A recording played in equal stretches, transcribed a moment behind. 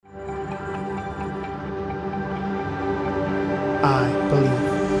I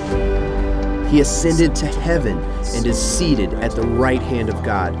believe. He ascended to heaven and is seated at the right hand of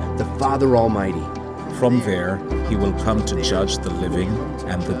God, the Father Almighty. From there, he will come to judge the living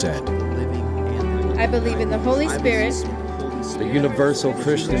and the dead. I believe in the Holy Spirit, the universal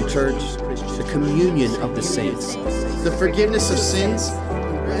Christian church, the communion of the saints, The forgiveness of sins.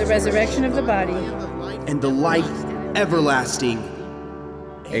 the resurrection of the body, and the life everlasting.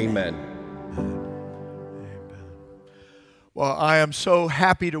 Amen. Well, I am so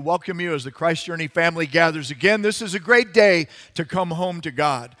happy to welcome you as the Christ Journey family gathers again. This is a great day to come home to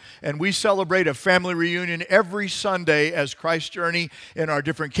God. And we celebrate a family reunion every Sunday as Christ Journey in our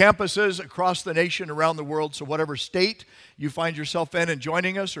different campuses across the nation, around the world. So whatever state you find yourself in and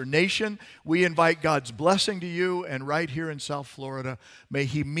joining us, or nation, we invite God's blessing to you. And right here in South Florida, may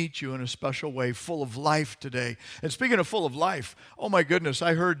He meet you in a special way, full of life today. And speaking of full of life, oh my goodness,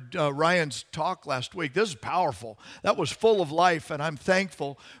 I heard Ryan's talk last week. This is powerful. That was full of life, and I'm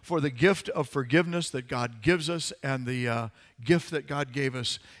thankful for the gift of forgiveness that God gives us and the gift that God gave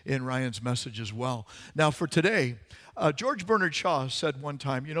us in Ryan's message as well. Now for today, George Bernard Shaw said one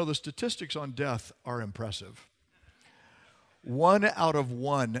time, you know, the statistics on death are impressive. 1 out of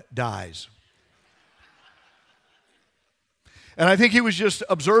 1 dies. And I think he was just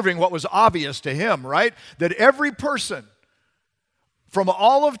observing what was obvious to him, right? That every person from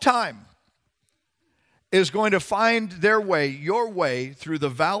all of time is going to find their way, your way, through the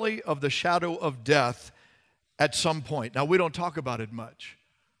valley of the shadow of death at some point. Now, we don't talk about it much.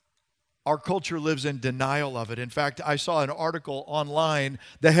 Our culture lives in denial of it. In fact, I saw an article online.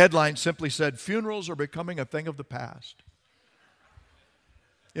 The headline simply said, "Funerals are becoming a thing of the past."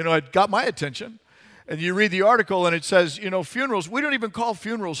 You know, it got my attention. And you read the article and it says, you know, funerals, we don't even call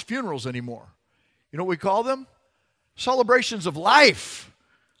funerals funerals anymore. You know what we call them? Celebrations of life.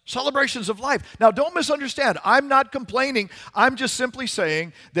 Celebrations of life. Now, don't misunderstand. I'm not complaining. I'm just simply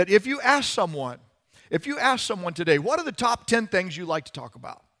saying that if you ask someone today, what are the top 10 things you like to talk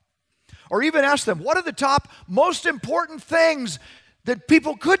about? Or even ask them, what are the top most important things that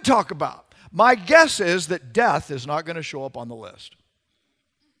people could talk about? My guess is that death is not going to show up on the list.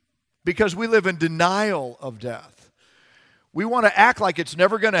 Because we live in denial of death. We want to act like it's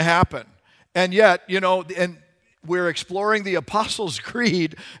never going to happen. And yet, you know, and we're exploring the Apostles'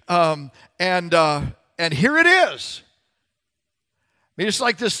 Creed, and here it is. I mean, it's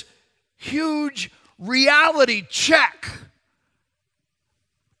like this huge reality check.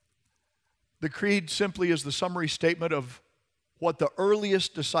 The Creed simply is the summary statement of what the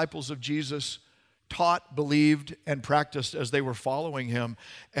earliest disciples of Jesus taught, believed, and practiced as they were following Him.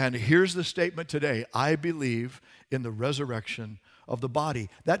 And here's the statement today: I believe in the resurrection of the body.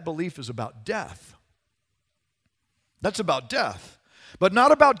 That belief is about death. That's about death, but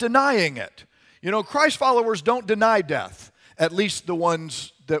not about denying it. You know, Christ followers don't deny death, at least the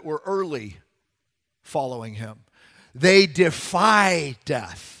ones that were early following Him. They defy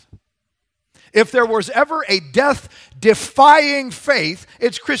death. If there was ever a death-defying faith,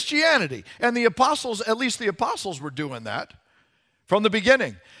 it's Christianity. And the apostles, at least the apostles, were doing that from the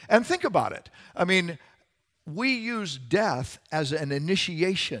beginning. And think about it. I mean, we use death as an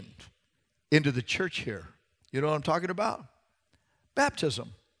initiation into the church here. You know what I'm talking about?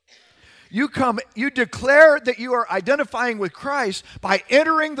 Baptism. You declare that you are identifying with Christ by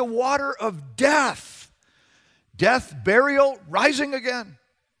entering the water of death. Death, burial, rising again.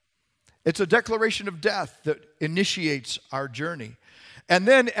 It's a declaration of death that initiates our journey. And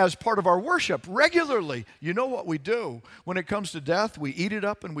then as part of our worship, regularly, you know what we do when it comes to death? We eat it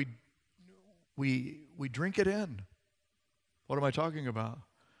up and we drink it in. What am I talking about?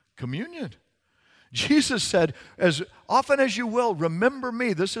 Communion. Jesus said, as often as you will, remember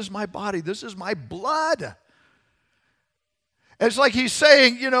me. This is my body. This is my blood. It's like He's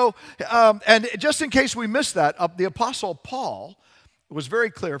saying, you know, and just in case we miss that, the Apostle Paul was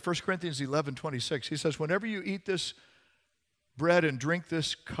very clear, 1 Corinthians 11:26. He says, whenever you eat this bread and drink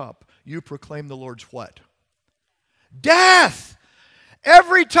this cup, you proclaim the Lord's what? Death!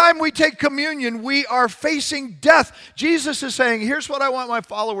 Every time we take communion, we are facing death. Jesus is saying, here's what I want my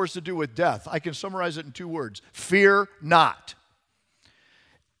followers to do with death. I can summarize it in 2 words. Fear not.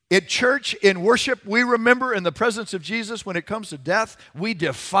 At church, in worship, we remember in the presence of Jesus, when it comes to death, we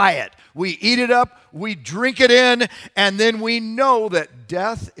defy it. We eat it up, we drink it in, and then we know that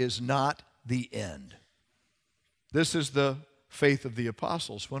death is not the end. This is the faith of the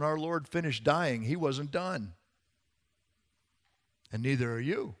apostles. When our Lord finished dying, He wasn't done. And neither are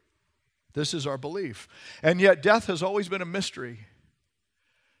you. This is our belief. And yet death has always been a mystery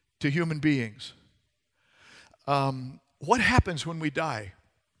to human beings. What happens when we die?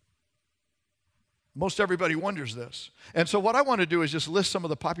 Most everybody wonders this. And so what I want to do is just list some of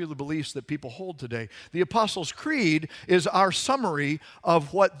the popular beliefs that people hold today. The Apostles' Creed is our summary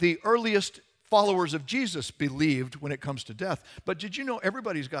of what the earliest followers of Jesus believed when it comes to death. But did you know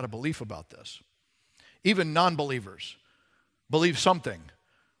everybody's got a belief about this? Even non-believers believe something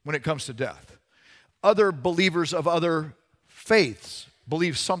when it comes to death. Other believers of other faiths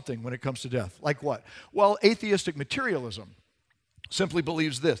believe something when it comes to death. Like what? Well, atheistic materialism simply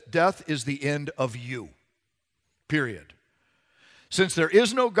believes this: death is the end of you, period. Since there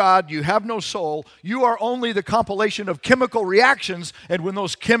is no God, you have no soul, you are only the compilation of chemical reactions, and when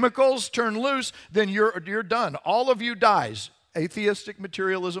those chemicals turn loose, then you're done. All of you dies. Atheistic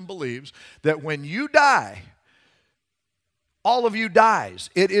materialism believes that when you die, all of you dies.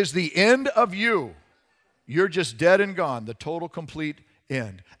 It is the end of you. You're just dead and gone, the total, complete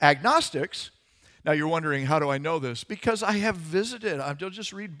end. Agnostics, now you're wondering, how do I know this? Because I have visited. I don't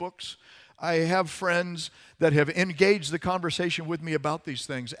just read books. I have friends that have engaged the conversation with me about these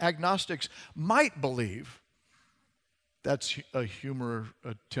things. Agnostics might believe, that's a humor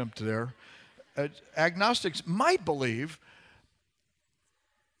attempt there. Agnostics might believe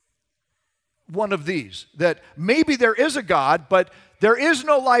one of these, that maybe there is a God, but there is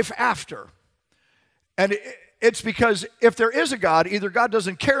no life after. And it's because if there is a God, either God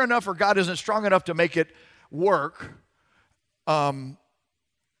doesn't care enough or God isn't strong enough to make it work. And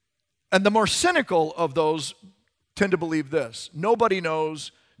the more cynical of those tend to believe this: nobody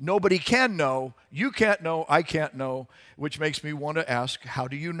knows, nobody can know, you can't know, I can't know, which makes me want to ask, how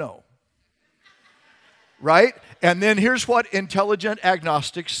do you know? Right? And then here's what intelligent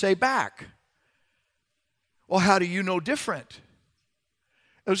agnostics say back. Well, how do you know different?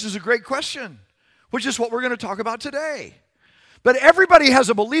 This is a great question, which is what we're going to talk about today. But everybody has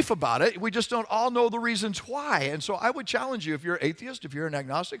a belief about it. We just don't all know the reasons why. And so I would challenge you, if you're an atheist, if you're an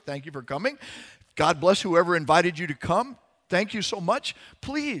agnostic, thank you for coming. God bless whoever invited you to come. Thank you so much.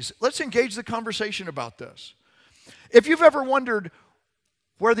 Please, let's engage the conversation about this. If you've ever wondered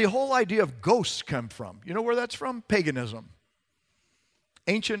where the whole idea of ghosts come from, you know where that's from? Paganism.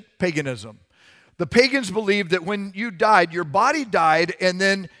 Ancient paganism. The pagans believed that when you died, your body died, and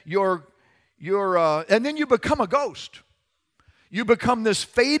then and then you become a ghost. You become this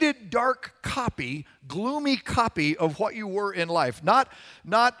faded, dark copy, gloomy copy of what you were in life. Not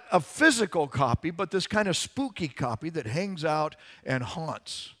a physical copy, but this kind of spooky copy that hangs out and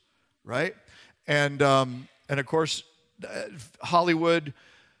haunts, right? And of course, Hollywood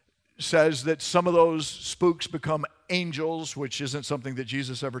says that some of those spooks become angels, which isn't something that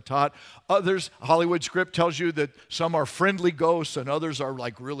Jesus ever taught. Others, Hollywood script tells you that some are friendly ghosts and others are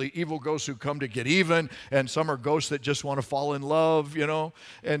like really evil ghosts who come to get even, and some are ghosts that just want to fall in love, you know.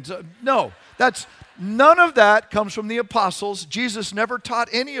 And no, none of that comes from the apostles. Jesus never taught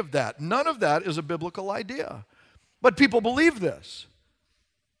any of that. None of that is a biblical idea. But people believe this.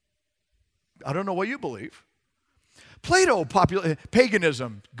 I don't know what you believe.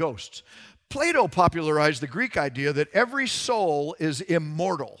 Paganism, ghosts. Plato popularized the Greek idea that every soul is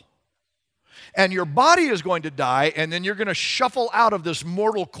immortal. And your body is going to die, and then you're going to shuffle out of this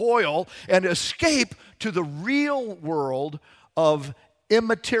mortal coil and escape to the real world of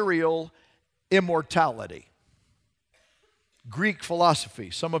immaterial immortality. Greek philosophy,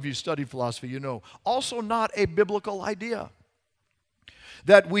 some of you studied philosophy, you know, also not a biblical idea.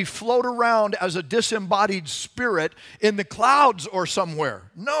 That we float around as a disembodied spirit in the clouds or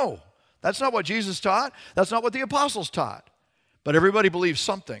somewhere. No, that's not what Jesus taught. That's not what the apostles taught. But everybody believes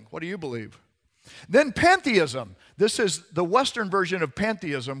something. What do you believe? Then pantheism. This is the Western version of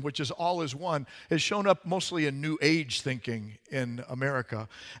pantheism, which is all is one, has shown up mostly in New Age thinking in America.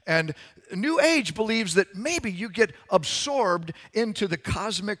 And New Age believes that maybe you get absorbed into the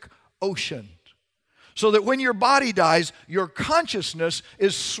cosmic ocean. So that when your body dies, your consciousness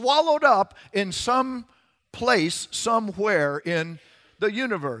is swallowed up in some place, somewhere in the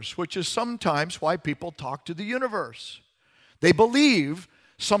universe, which is sometimes why people talk to the universe. They believe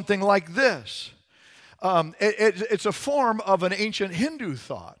something like this. It's a form of an ancient Hindu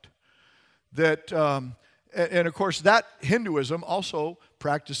thought. That, and of course, that Hinduism, also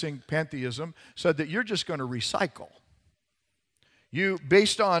practicing pantheism, said that you're just going to recycle.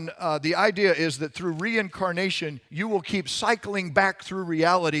 Based on the idea is that through reincarnation, you will keep cycling back through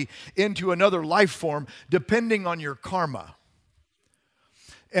reality into another life form, depending on your karma.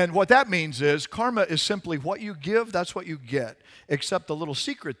 And what that means is karma is simply what you give, that's what you get. Except the little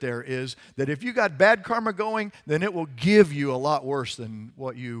secret there is that if you got bad karma going, then it will give you a lot worse than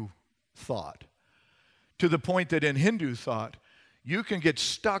what you thought. To the point that in Hindu thought, you can get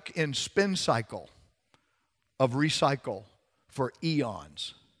stuck in spin cycle of recycle for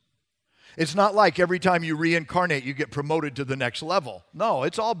eons. It's not like every time you reincarnate, you get promoted to the next level. No,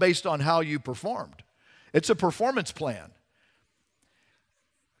 it's all based on how you performed. It's a performance plan.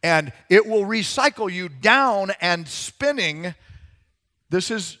 And it will recycle you down and spinning.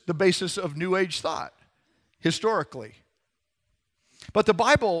 This is the basis of New Age thought, historically. But the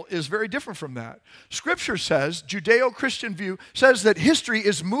Bible is very different from that. Scripture says, Judeo-Christian view, says that history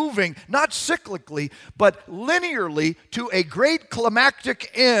is moving, not cyclically, but linearly to a great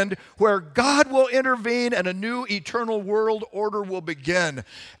climactic end where God will intervene and a new eternal world order will begin.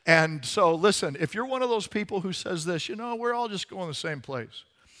 And so, listen, if you're one of those people who says this, we're all just going the same place,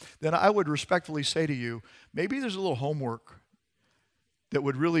 then I would respectfully say to you, maybe there's a little homework that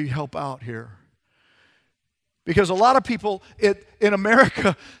would really help out here. Because a lot of people in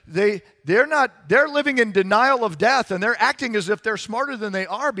America, they're living in denial of death, and they're acting as if they're smarter than they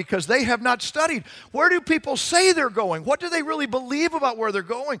are because they have not studied. Where do people say they're going? What do they really believe about where they're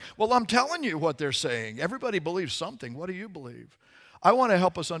going? Well, I'm telling you what they're saying. Everybody believes something. What do you believe? I want to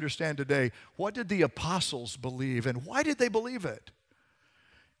help us understand today, what did the apostles believe, and why did they believe it?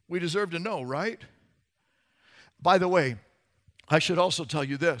 We deserve to know, right? By the way, I should also tell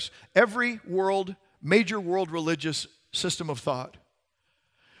you this. Every major world religious system of thought,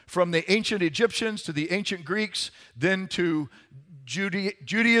 from the ancient Egyptians to the ancient Greeks, then to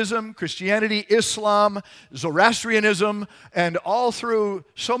Judaism, Christianity, Islam, Zoroastrianism, and all through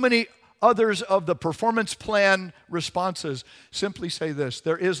so many others of the performance plan responses, simply say this: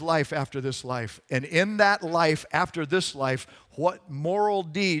 there is life after this life. And in that life after this life, what moral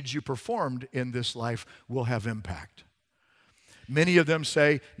deeds you performed in this life will have impact. Many of them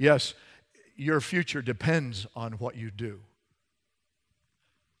say, yes, your future depends on what you do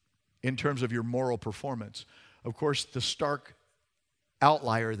in terms of your moral performance. Of course, the stark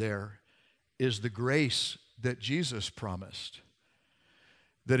outlier there is the grace that Jesus promised,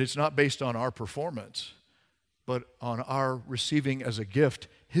 that it's not based on our performance, but on our receiving as a gift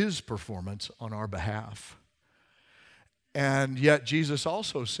His performance on our behalf. And yet Jesus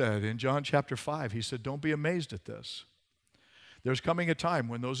also said in John chapter 5, He said, don't be amazed at this. There's coming a time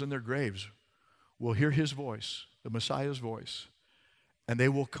when those in their graves will hear His voice, the Messiah's voice, and they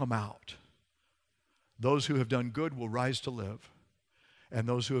will come out. Those who have done good will rise to live, and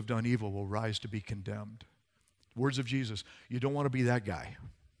those who have done evil will rise to be condemned. Words of Jesus. You don't want to be that guy,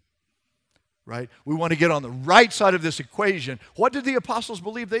 right? We want to get on the right side of this equation. What did the apostles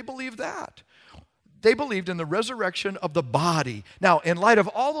believe? They believed that. They believed in the resurrection of the body. Now, in light of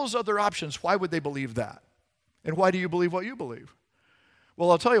all those other options, why would they believe that? And why do you believe what you believe? Well,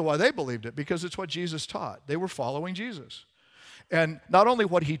 I'll tell you why they believed it, because it's what Jesus taught. They were following Jesus. And not only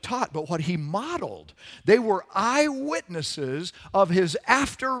what He taught, but what He modeled. They were eyewitnesses of His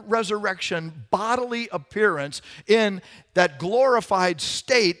after-resurrection bodily appearance in that glorified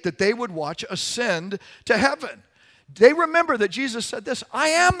state that they would watch ascend to heaven. They remember that Jesus said this: I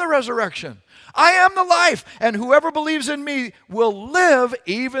am the resurrection. I am the life. And whoever believes in me will live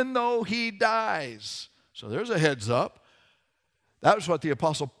even though he dies. So there's a heads up. That was what the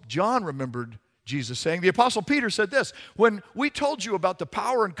Apostle John remembered Jesus saying. The Apostle Peter said this: when we told you about the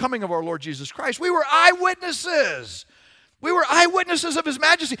power and coming of our Lord Jesus Christ, we were eyewitnesses. We were eyewitnesses of His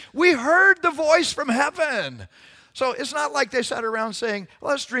majesty. We heard the voice from heaven. So it's not like they sat around saying,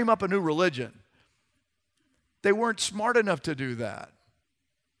 let's dream up a new religion. They weren't smart enough to do that.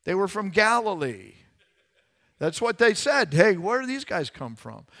 They were from Galilee. That's what they said. Hey, where do these guys come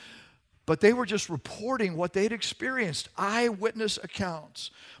from? But they were just reporting what they'd experienced, eyewitness accounts.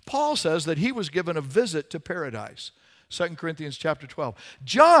 Paul says that he was given a visit to paradise, 2 Corinthians chapter 12.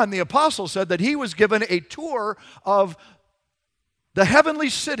 John, the apostle, said that he was given a tour of the heavenly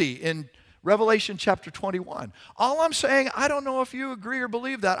city in Revelation chapter 21. All I'm saying, I don't know if you agree or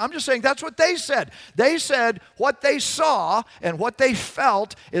believe that. I'm just saying that's what they said. They said what they saw and what they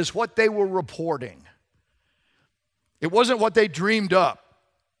felt is what they were reporting. It wasn't what they dreamed up.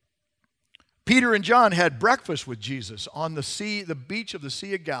 Peter and John had breakfast with Jesus on the beach of the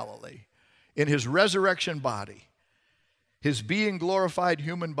Sea of Galilee in His resurrection body, His being glorified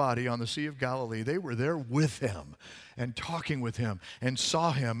human body on the Sea of Galilee. They were there with Him and talking with Him and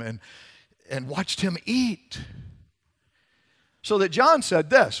saw Him and watched Him eat. So that John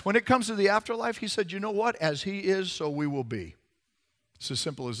said this: when it comes to the afterlife, he said, you know what? As He is, so we will be. It's as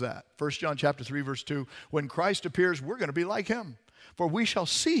simple as that. 1 John chapter 3, verse 2, when Christ appears, we're going to be like Him, for we shall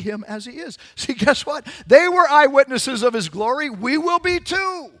see Him as He is. See, guess what? They were eyewitnesses of His glory. We will be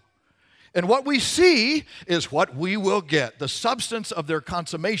too. And what we see is what we will get. The substance of their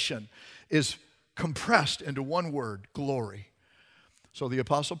consummation is compressed into one word: glory. So the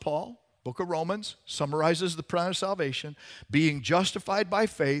Apostle Paul Book of Romans summarizes the plan of salvation. Being justified by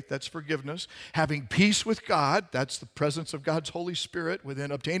faith, that's forgiveness. Having peace with God, that's the presence of God's Holy Spirit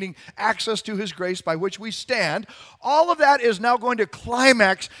within. Obtaining access to His grace by which we stand. All of that is now going to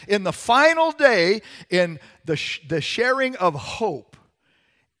climax in the final day in the sharing of hope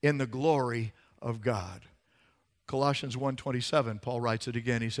in the glory of God. Colossians 1:27, Paul writes it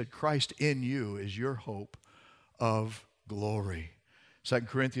again. He said, Christ in you is your hope of glory. 2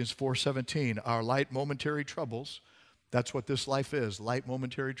 Corinthians 4:17, our light momentary troubles, that's what this life is, light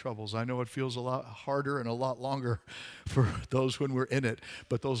momentary troubles. I know it feels a lot harder and a lot longer for those when we're in it,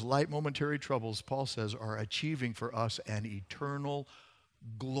 but those light momentary troubles, Paul says, are achieving for us an eternal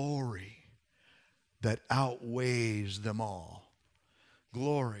glory that outweighs them all.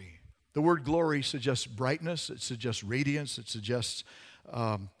 Glory. The word glory suggests brightness, it suggests radiance, it suggests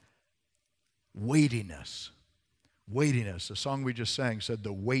weightiness. Weightiness. The song we just sang said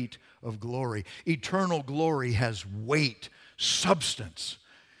the weight of glory. Eternal glory has weight, substance.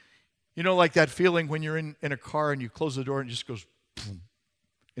 You know, like that feeling when you're in a car and you close the door and it just goes boom,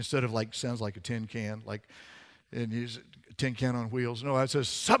 instead of like, sounds like a tin can, like and use a tin can on wheels. No, that says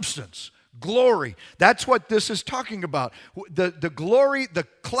substance, glory. That's what this is talking about. The glory, the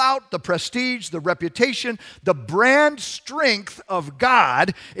clout, the prestige, the reputation, the brand strength of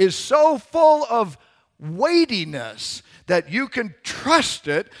God is so full of weightiness that you can trust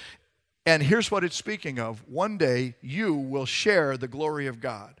it. And here's what it's speaking of. One day you will share the glory of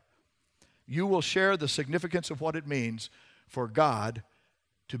God. You will share the significance of what it means for God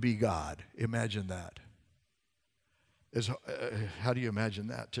to be God. Imagine that. How do you imagine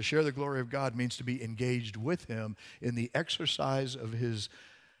that? To share the glory of God means to be engaged with Him in the exercise of His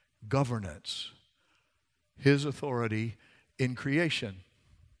governance, His authority in creation.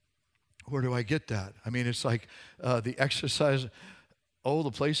 Where do I get that? I mean, it's like the exercise,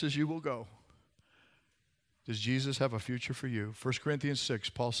 the places you will go. Does Jesus have a future for you? 1 Corinthians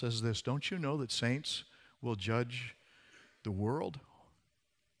 6, Paul says this, don't you know that saints will judge the world?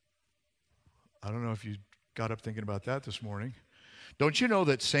 I don't know if you got up thinking about that this morning. Don't you know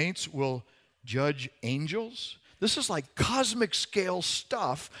that saints will judge angels? This is like cosmic scale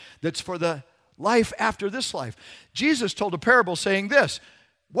stuff that's for the life after this life. Jesus told a parable saying this,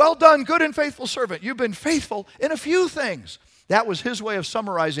 well done, good and faithful servant. You've been faithful in a few things. That was His way of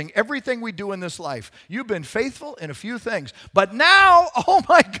summarizing everything we do in this life. You've been faithful in a few things. But now, oh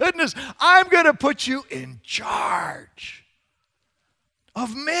my goodness, I'm going to put you in charge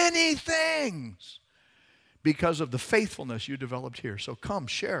of many things because of the faithfulness you developed here. So come,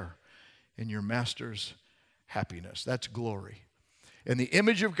 share in your Master's happiness. That's glory. In the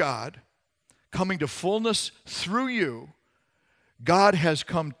image of God, coming to fullness through you, God has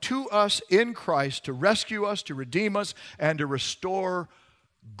come to us in Christ to rescue us, to redeem us, and to restore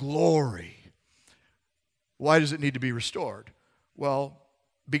glory. Why does it need to be restored? Well,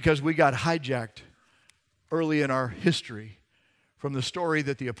 because we got hijacked early in our history from the story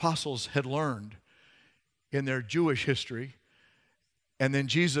that the apostles had learned in their Jewish history, and then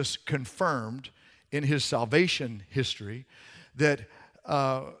Jesus confirmed in His salvation history that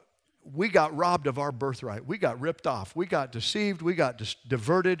we got robbed of our birthright. We got ripped off. We got deceived. We got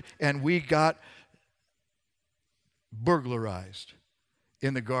diverted. And we got burglarized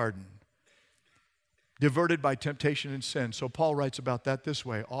in the garden. Diverted by temptation and sin. So Paul writes about that this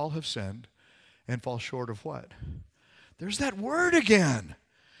way. All have sinned and fall short of what? There's that word again.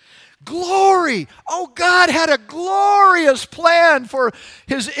 Glory. Oh, God had a glorious plan for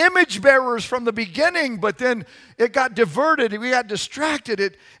His image bearers from the beginning, but then it got diverted, we got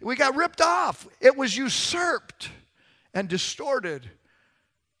distracted, we got ripped off. It was usurped and distorted.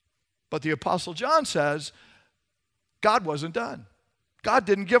 But the Apostle John says, God wasn't done. God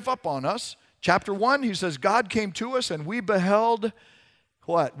didn't give up on us. Chapter 1, he says, God came to us and we beheld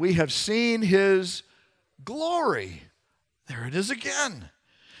what? We have seen His glory. There it is again.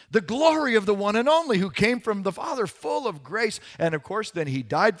 The glory of the one and only who came from the Father, full of grace. And of course, then He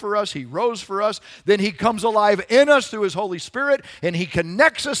died for us. He rose for us. Then He comes alive in us through His Holy Spirit. And He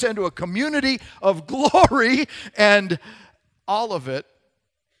connects us into a community of glory. And all of it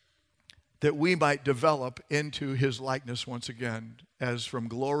that we might develop into His likeness once again. As from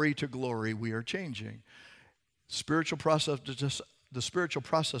glory to glory we are changing. The spiritual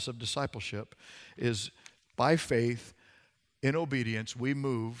process of discipleship is by faith. In obedience, we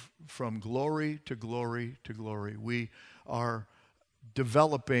move from glory to glory to glory. We are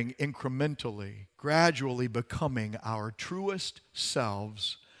developing incrementally, gradually becoming our truest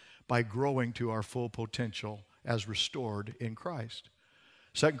selves by growing to our full potential as restored in Christ.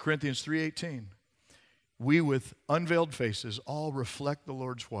 2 Corinthians 3:18, we with unveiled faces all reflect the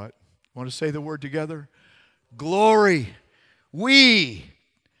Lord's what? Want to say the word together? Glory.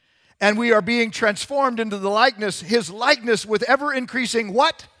 And we are being transformed into the likeness, his likeness with ever increasing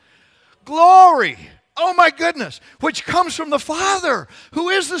what? Glory. Oh my goodness, which comes from the Father, who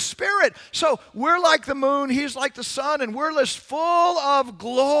is the Spirit. So we're like the moon, he's like the sun, and we're just full of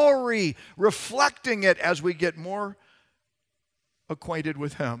glory, reflecting it as we get more acquainted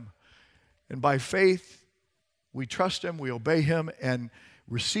with him. And by faith, we trust him, we obey him, and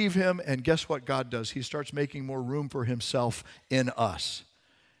receive him, and guess what God does? He starts making more room for himself in us.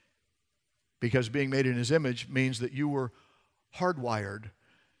 Because being made in his image means that you were hardwired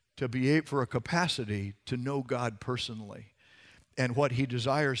to be for a capacity to know God personally. And what he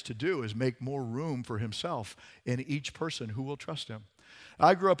desires to do is make more room for himself in each person who will trust him.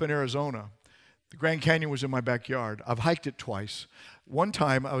 I grew up in Arizona. The Grand Canyon was in my backyard. I've hiked it twice. One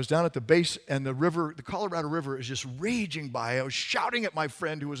time I was down at the base and the river, the Colorado River, is just raging by. I was shouting at my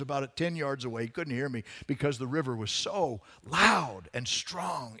friend who was about 10 yards away. He couldn't hear me because the river was so loud and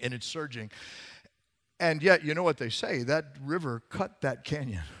strong in its surging. And yet, you know what they say, that river cut that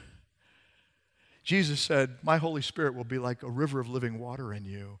canyon. Jesus said, my Holy Spirit will be like a river of living water in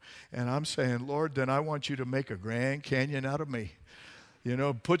you. And I'm saying, Lord, then I want you to make a Grand Canyon out of me. You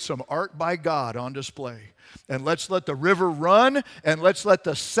know, put some art by God on display. And let's let the river run, and let's let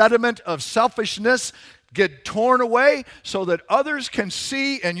the sediment of selfishness get torn away so that others can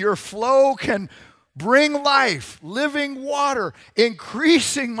see and your flow can bring life, living water,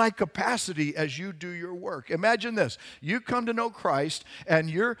 increasing my capacity as you do your work. Imagine this. You come to know Christ,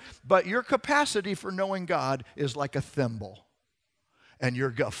 but your capacity for knowing God is like a thimble. And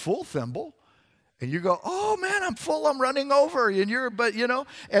you're a full thimble. And you go, oh man, I'm full, I'm running over.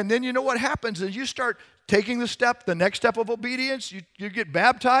 And then you know what happens is you start taking the next step of obedience. You get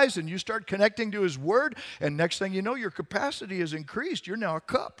baptized and you start connecting to his word. And next thing you know, your capacity is increased. You're now a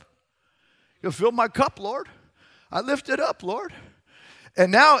cup. You'll fill my cup, Lord. I lift it up, Lord.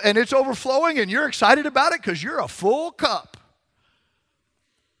 And it's overflowing and you're excited about it because you're a full cup.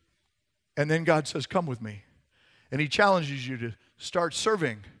 And then God says, come with me. And he challenges you to start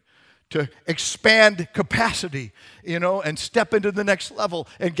serving, to expand capacity, and step into the next level.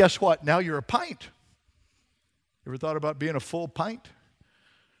 And guess what? Now you're a pint. You ever thought about being a full pint?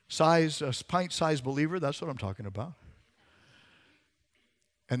 A pint-sized believer? That's what I'm talking about.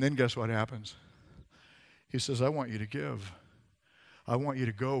 And then guess what happens? He says, I want you to give. I want you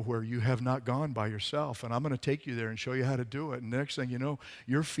to go where you have not gone by yourself, and I'm going to take you there and show you how to do it. And the next thing you know,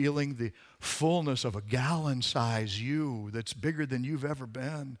 you're feeling the fullness of a gallon-size you that's bigger than you've ever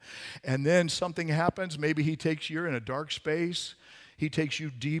been. And then something happens. Maybe you're in a dark space. He takes you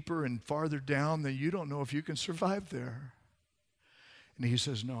deeper and farther down than you don't know if you can survive there. And he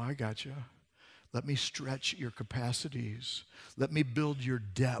says, no, I got you. Let me stretch your capacities. Let me build your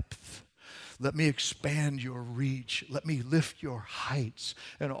depth. Let me expand your reach. Let me lift your heights.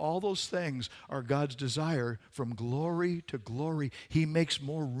 And all those things are God's desire from glory to glory. He makes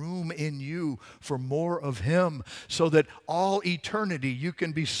more room in you for more of him so that all eternity you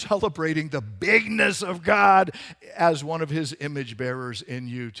can be celebrating the bigness of God as one of his image bearers in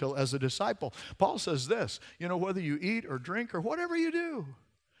you till as a disciple. Paul says this, whether you eat or drink or whatever you do,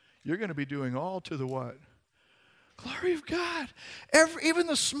 you're going to be doing all to the what? Glory of God. Even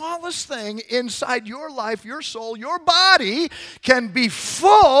the smallest thing inside your life, your soul, your body can be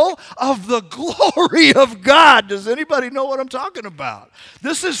full of the glory of God. Does anybody know what I'm talking about?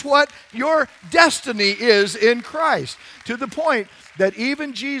 This is what your destiny is in Christ. To the point that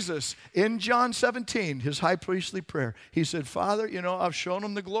even Jesus, in John 17, his high priestly prayer, he said, Father, I've shown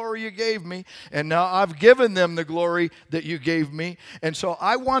them the glory you gave me, and now I've given them the glory that you gave me, and so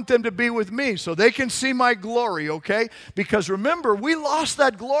I want them to be with me so they can see my glory, okay? Because remember, we lost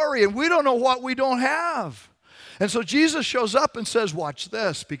that glory, and we don't know what we don't have. And so Jesus shows up and says, watch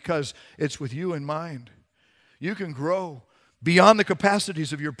this, because it's with you in mind. You can grow beyond the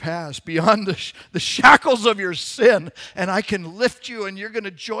capacities of your past, beyond the shackles of your sin, and I can lift you, and you're going to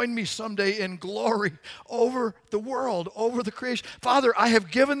join me someday in glory over the world, over the creation. Father, I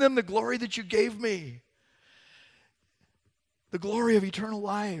have given them the glory that you gave me, the glory of eternal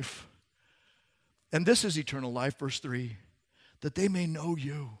life. And this is eternal life, verse 3, that they may know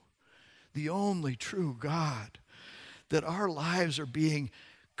you, the only true God, that our lives are being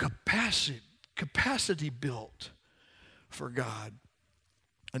capacity built for God.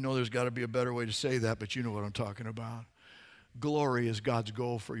 I know there's got to be a better way to say that, but you know what I'm talking about. Glory is God's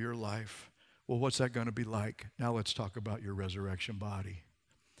goal for your life. Well, what's that going to be like? Now let's talk about your resurrection body.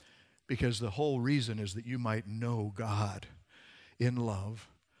 Because the whole reason is that you might know God in love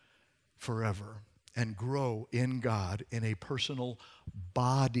forever. and grow in God in a personal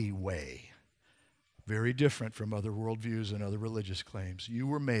body way. Very different from other worldviews and other religious claims. You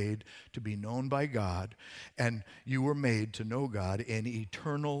were made to be known by God, and you were made to know God in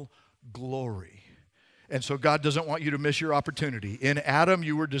eternal glory. And so God doesn't want you to miss your opportunity. In Adam,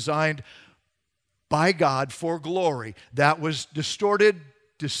 you were designed by God for glory. That was distorted,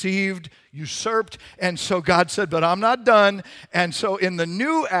 deceived, usurped, and so God said, but I'm not done. And so in the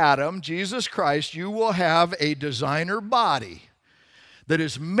new Adam, Jesus Christ, you will have a designer body that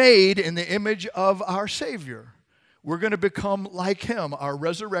is made in the image of our Savior. We're going to become like Him, our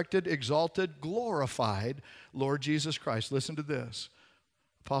resurrected, exalted, glorified Lord Jesus Christ. Listen to this.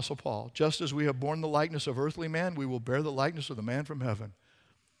 Apostle Paul, just as we have borne the likeness of earthly man, we will bear the likeness of the man from heaven.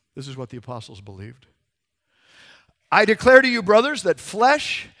 This is what the apostles believed. I declare to you, brothers, that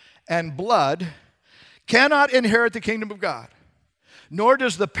flesh and blood cannot inherit the kingdom of God, nor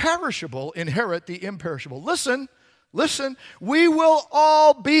does the perishable inherit the imperishable. Listen, we will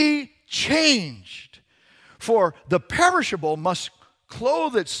all be changed. For the perishable must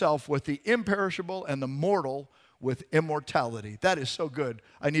clothe itself with the imperishable, and the mortal with immortality. That is so good.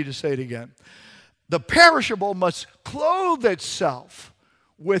 I need to say it again. The perishable must clothe itself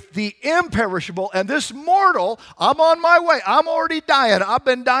with the imperishable, and this mortal, I'm on my way. I'm already dying. I've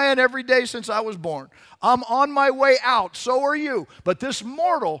been dying every day since I was born. I'm on my way out. So are you. But this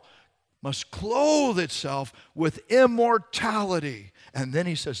mortal must clothe itself with immortality. And then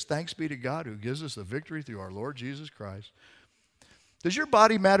he says, thanks be to God who gives us the victory through our Lord Jesus Christ. Does your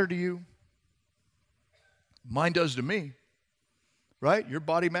body matter to you? Mine does to me, right? Your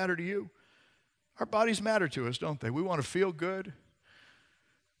body matter to you. Our bodies matter to us, don't they? We want to feel good.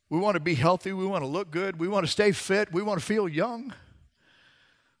 We want to be healthy. We want to look good. We want to stay fit. We want to feel young.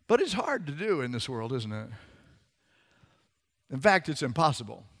 But it's hard to do in this world, isn't it? In fact, it's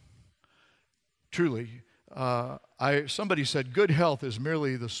impossible. Truly. Somebody said good health is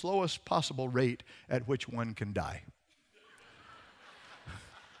merely the slowest possible rate at which one can die.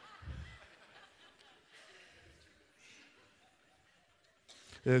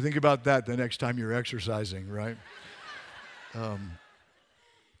 Think about that the next time you're exercising, right?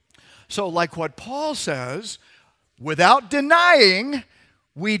 So like what Paul says, without denying,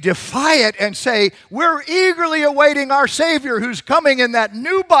 we defy it and say, we're eagerly awaiting our Savior who's coming in that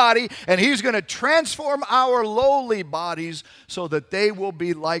new body, and He's going to transform our lowly bodies so that they will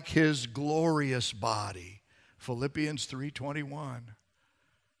be like His glorious body. Philippians 3:21.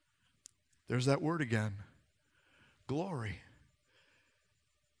 There's that word again. Glory.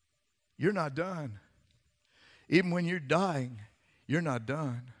 You're not done. Even when you're dying, you're not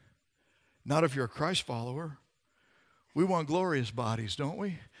done. Not if you're a Christ follower. We want glorious bodies, don't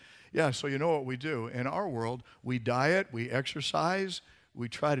we? Yeah, so you know what we do. In our world, we diet, we exercise, we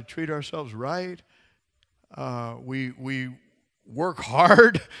try to treat ourselves right, we work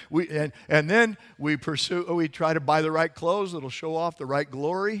hard, and then we try to buy the right clothes that'll show off the right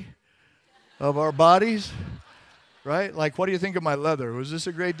glory of our bodies. Right? Like, what do you think of my leather? Was this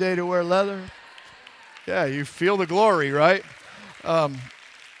a great day to wear leather? Yeah, you feel the glory, right? And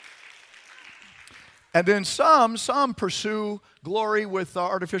then some pursue glory with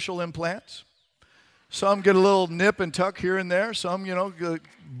artificial implants. Some get a little nip and tuck here and there. Some,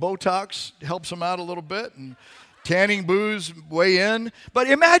 Botox helps them out a little bit, and tanning booths weigh in. But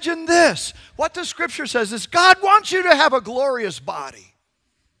imagine this. What the Scripture says is God wants you to have a glorious body.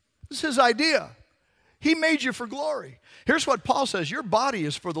 This is His idea. He made you for glory. Here's what Paul says. Your body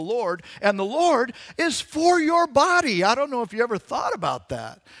is for the Lord, and the Lord is for your body. I don't know if you ever thought about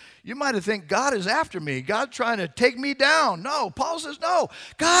that. You might have think God is after me. God's trying to take me down. No, Paul says no.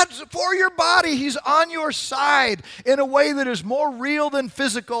 God's for your body. He's on your side in a way that is more real than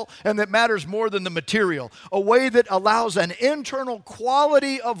physical and that matters more than the material. A way that allows an internal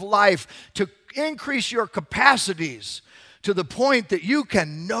quality of life to increase your capacities to the point that you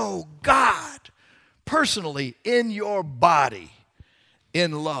can know God personally in your body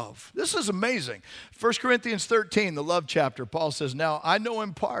in love. This is amazing. 1 Corinthians 13, the love chapter, Paul says, now I know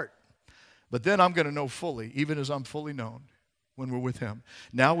in part, but then I'm going to know fully, even as I'm fully known when we're with Him.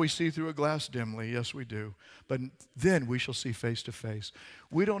 Now we see through a glass dimly, yes we do, but then we shall see face to face.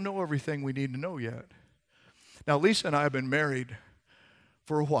 We don't know everything we need to know yet. Now Lisa and I have been married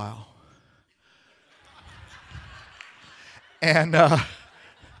for a while. And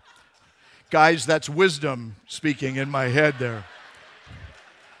guys, that's wisdom speaking in my head there.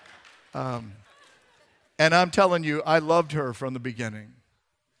 And I'm telling you, I loved her from the beginning.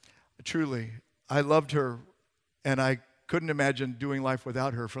 Truly, I loved her, and I couldn't imagine doing life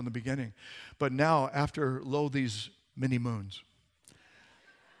without her from the beginning. But now, after these many moons,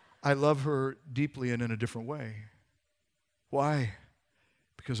 I love her deeply and in a different way. Why?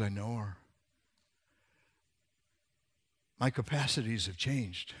 Because I know her. My capacities have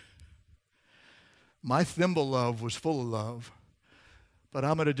changed. My thimble love was full of love, but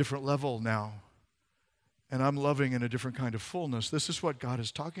I'm at a different level now. And I'm loving in a different kind of fullness. This is what God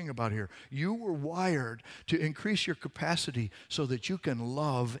is talking about here. You were wired to increase your capacity so that you can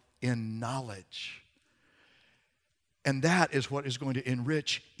love in knowledge. And that is what is going to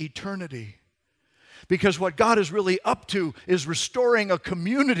enrich eternity. Because what God is really up to is restoring a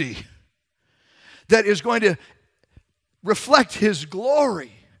community that is going to reflect His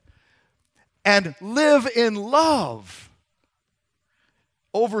glory and live in love,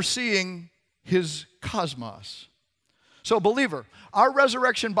 overseeing His cosmos. So, believer, our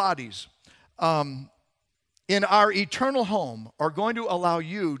resurrection bodies in our eternal home are going to allow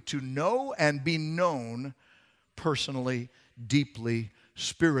you to know and be known personally, deeply,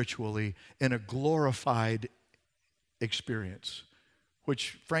 spiritually, in a glorified experience.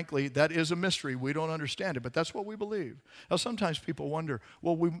 Which, frankly, that is a mystery. We don't understand it, but that's what we believe. Now, sometimes people wonder,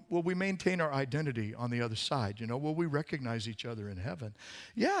 will we maintain our identity on the other side? You know, will we recognize each other in heaven?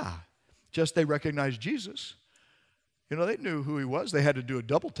 Yeah, just they recognized Jesus. You know, they knew who He was. They had to do a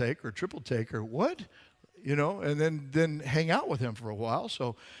double take or triple take or what? You know, and then hang out with Him for a while.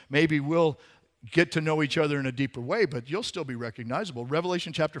 So maybe we'll get to know each other in a deeper way, but you'll still be recognizable.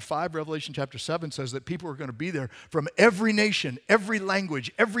 Revelation chapter 5, Revelation chapter 7 says that people are going to be there from every nation, every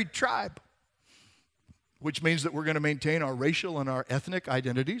language, every tribe, which means that we're going to maintain our racial and our ethnic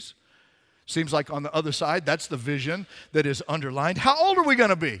identities. Seems like on the other side, that's the vision that is underlined. How old are we going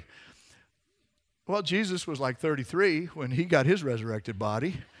to be? Well, Jesus was like 33 when He got His resurrected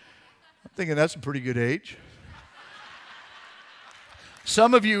body. I'm thinking that's a pretty good age.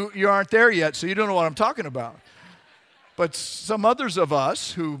 Some of you aren't there yet, so you don't know what I'm talking about. But some others of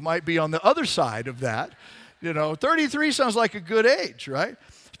us who might be on the other side of that, 33 sounds like a good age, right?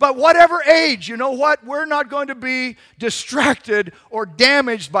 But whatever age, you know what? We're not going to be distracted or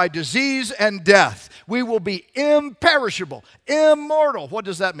damaged by disease and death. We will be imperishable, immortal. What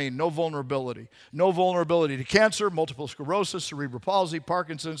does that mean? No vulnerability. No vulnerability to cancer, multiple sclerosis, cerebral palsy,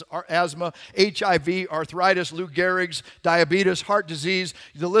 Parkinson's, asthma, HIV, arthritis, Lou Gehrig's, diabetes, heart disease.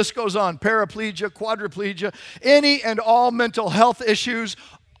 The list goes on. Paraplegia, quadriplegia, any and all mental health issues,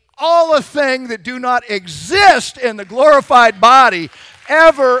 all a thing that do not exist in the glorified body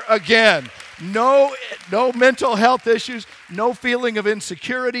ever again. No mental health issues, no feeling of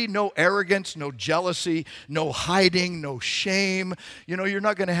insecurity, no arrogance, no jealousy, no hiding, no shame. You're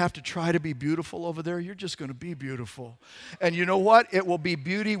not going to have to try to be beautiful over there. You're just going to be beautiful. And you know what? It will be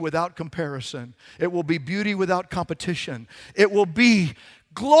beauty without comparison. It will be beauty without competition. It will be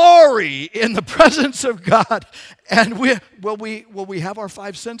glory in the presence of God. And will we have our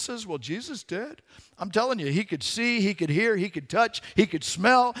five senses? Well, Jesus did. I'm telling you, He could see, He could hear, He could touch, He could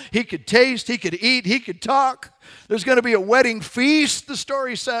smell, He could taste, He could eat, He could talk. There's going to be a wedding feast, the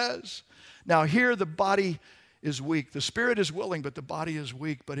story says. Now here the body is weak. The spirit is willing, but the body is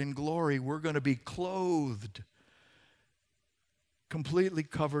weak. But in glory, we're going to be clothed, completely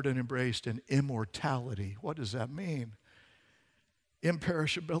covered and embraced in immortality. What does that mean?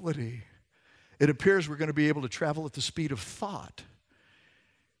 Imperishability. It appears we're going to be able to travel at the speed of thought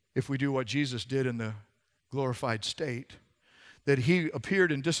if we do what Jesus did in the glorified state, that He appeared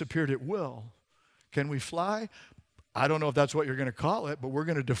and disappeared at will. Can we fly? I don't know if that's what you're going to call it, but we're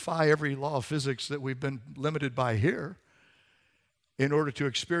going to defy every law of physics that we've been limited by here in order to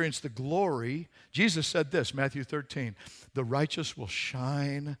experience the glory. Jesus said this, Matthew 13, the righteous will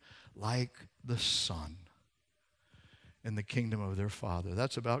shine like the sun in the kingdom of their Father.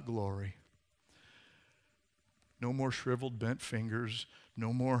 That's about glory. No more shriveled, bent fingers.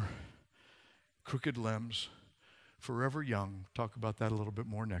 No more crooked limbs. Forever young. Talk about that a little bit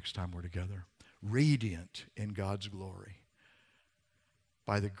more next time we're together. Radiant in God's glory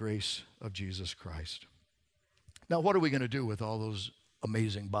by the grace of Jesus Christ. Now, what are we going to do with all those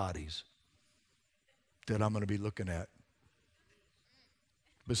amazing bodies that I'm going to be looking at?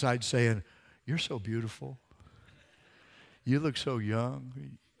 Besides saying, you're so beautiful. You look so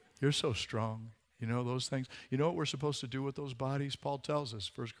young. You're so strong. You know those things. You know what we're supposed to do with those bodies? Paul tells us,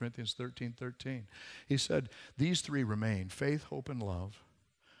 1 Corinthians 13:13. He said, these three remain, faith, hope, and love.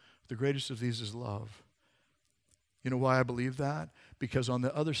 The greatest of these is love. You know why I believe that? Because on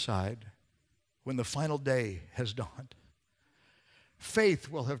the other side, when the final day has dawned, faith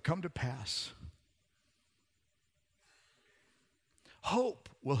will have come to pass. Hope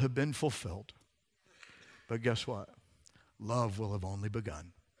will have been fulfilled. But guess what? Love will have only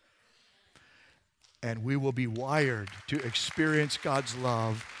begun. And we will be wired to experience God's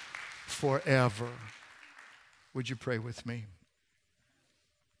love forever. Would you pray with me?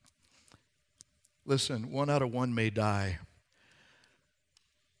 Listen, 1 out of 1 may die,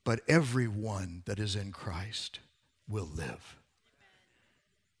 but everyone that is in Christ will live.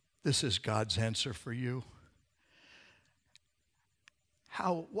 This is God's answer for you.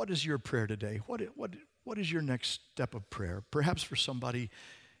 What is your prayer today? What is your next step of prayer? Perhaps for somebody,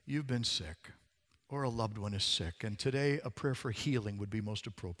 you've been sick or a loved one is sick, and today a prayer for healing would be most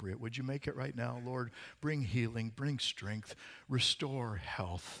appropriate. Would you make it right now? Lord, bring healing, bring strength, restore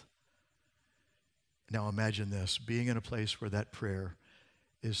health. Now imagine this, being in a place where that prayer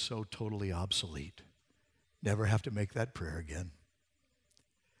is so totally obsolete. Never have to make that prayer again.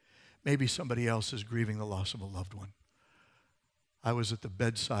 Maybe somebody else is grieving the loss of a loved one. I was at the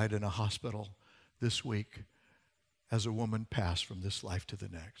bedside in a hospital this week as a woman passed from this life to the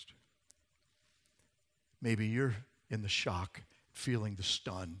next. Maybe you're in the shock, feeling the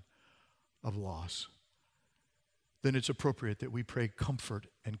stun of loss. Then it's appropriate that we pray comfort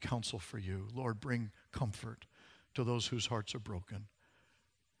and counsel for you. Lord, bring comfort to those whose hearts are broken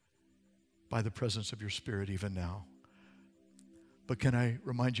by the presence of your Spirit even now. But can I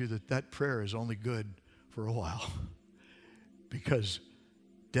remind you that that prayer is only good for a while because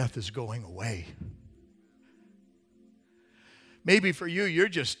death is going away. Maybe for you, you're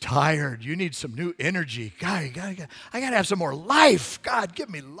just tired. You need some new energy. God, I got to have some more life. God, give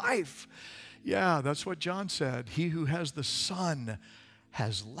me life. Yeah, that's what John said. He who has the Son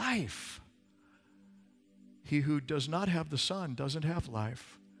has life. He who does not have the Son doesn't have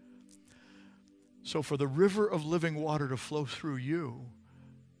life. So for the river of living water to flow through you,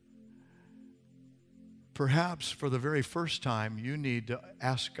 perhaps for the very first time, you need to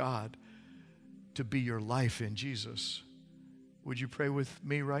ask God to be your life in Jesus. Would you pray with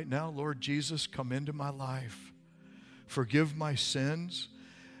me right now? Lord Jesus, come into my life. Forgive my sins.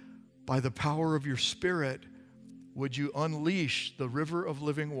 By the power of your Spirit, would you unleash the river of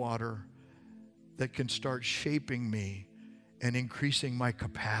living water that can start shaping me and increasing my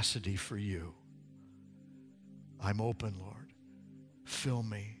capacity for you? I'm open, Lord. Fill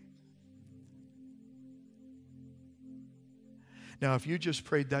me. Now, if you just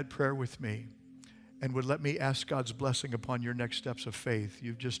prayed that prayer with me and would let me ask God's blessing upon your next steps of faith,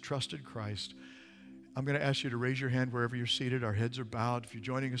 you've just trusted Christ, I'm going to ask you to raise your hand wherever you're seated. Our heads are bowed. If you're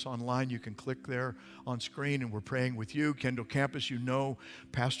joining us online, you can click there on screen, and we're praying with you. Kendall Campus, you know,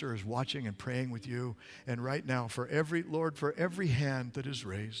 Pastor is watching and praying with you. And right now, for every hand that is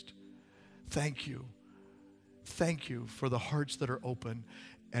raised, thank you. Thank you for the hearts that are open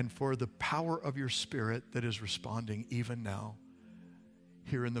and for the power of your Spirit that is responding even now.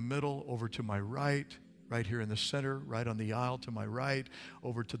 Here in the middle, over to my right here in the center, right on the aisle to my right,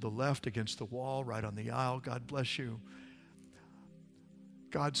 over to the left against the wall, right on the aisle. God bless you.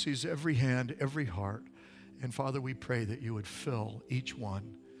 God sees every hand, every heart. And Father, we pray that you would fill each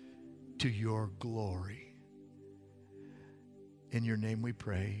one to your glory. In your name we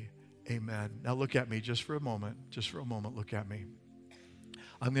pray. Amen. Now look at me just for a moment. Look at me.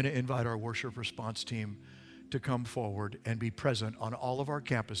 I'm going to invite our worship response team to come forward and be present on all of our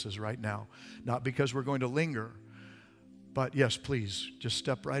campuses right now. Not because we're going to linger, but yes, please, just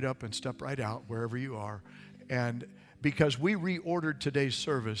step right up and step right out wherever you are. And because we reordered today's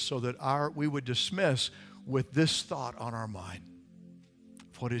service so that we would dismiss with this thought on our mind,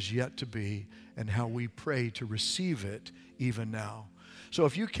 what is yet to be and how we pray to receive it even now. So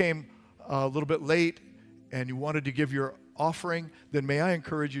if you came a little bit late and you wanted to give your offering, then may I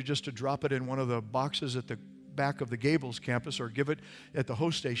encourage you just to drop it in one of the boxes at the back of the Gables campus, or give it at the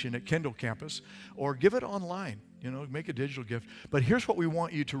host station at Kendall campus, or give it online, make a digital gift. But here's what we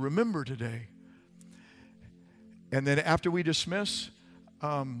want you to remember today. And then after we dismiss,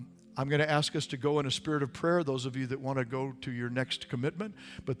 I'm going to ask us to go in a spirit of prayer, those of you that want to go to your next commitment,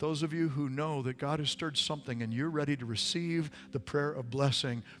 but those of you who know that God has stirred something and you're ready to receive the prayer of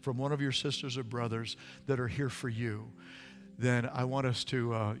blessing from one of your sisters or brothers that are here for you, then I want us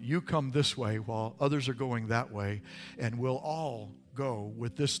to, you come this way while others are going that way, and we'll all go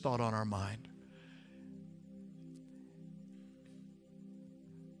with this thought on our mind.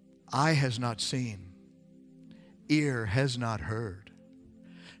 Eye has not seen, ear has not heard,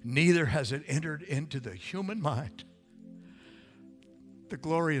 neither has it entered into the human mind the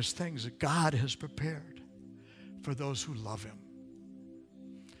glorious things that God has prepared for those who love Him.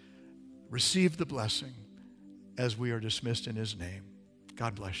 Receive the blessing as we are dismissed in His name.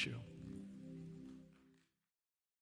 God bless you.